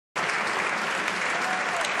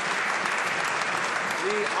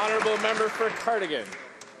The honourable member for Cardigan.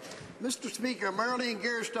 Mr. Speaker, Marlene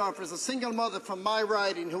Gersdorfer is a single mother from my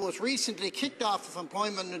riding who was recently kicked off of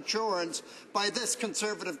employment insurance by this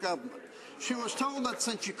Conservative government. She was told that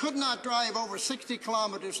since she could not drive over 60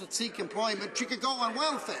 kilometres to seek employment, she could go on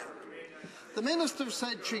welfare. The minister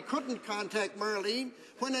said she couldn't contact Marlene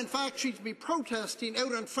when in fact she'd be protesting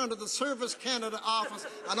out in front of the Service Canada office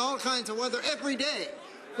on all kinds of weather every day.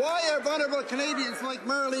 Why are vulnerable Canadians like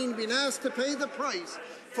Marlene being asked to pay the price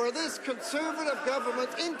for this Conservative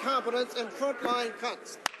government's incompetence and frontline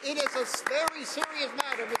cuts? It is a very serious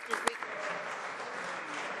matter, Mr. Speaker.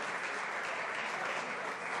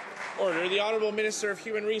 Order. The Honourable Minister of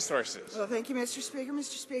Human Resources. Well, thank you, Mr. Speaker.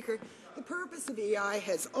 Mr. Speaker, the purpose of EI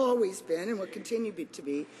has always been, and will continue to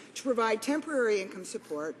be, to provide temporary income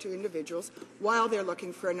support to individuals while they're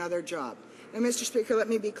looking for another job. Now, Mr. Speaker, let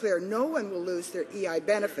me be clear. No one will lose their EI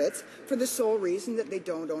benefits for the sole reason that they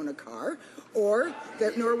don't own a car, or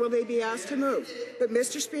that nor will they be asked to move. But,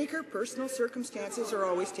 Mr. Speaker, personal circumstances are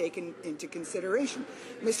always taken into consideration.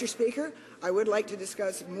 Mr. Speaker, I would like to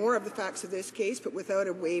discuss more of the facts of this case, but without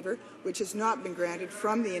a waiver, which has not been granted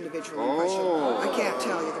from the individual in question. I can't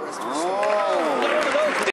tell you the rest of the story.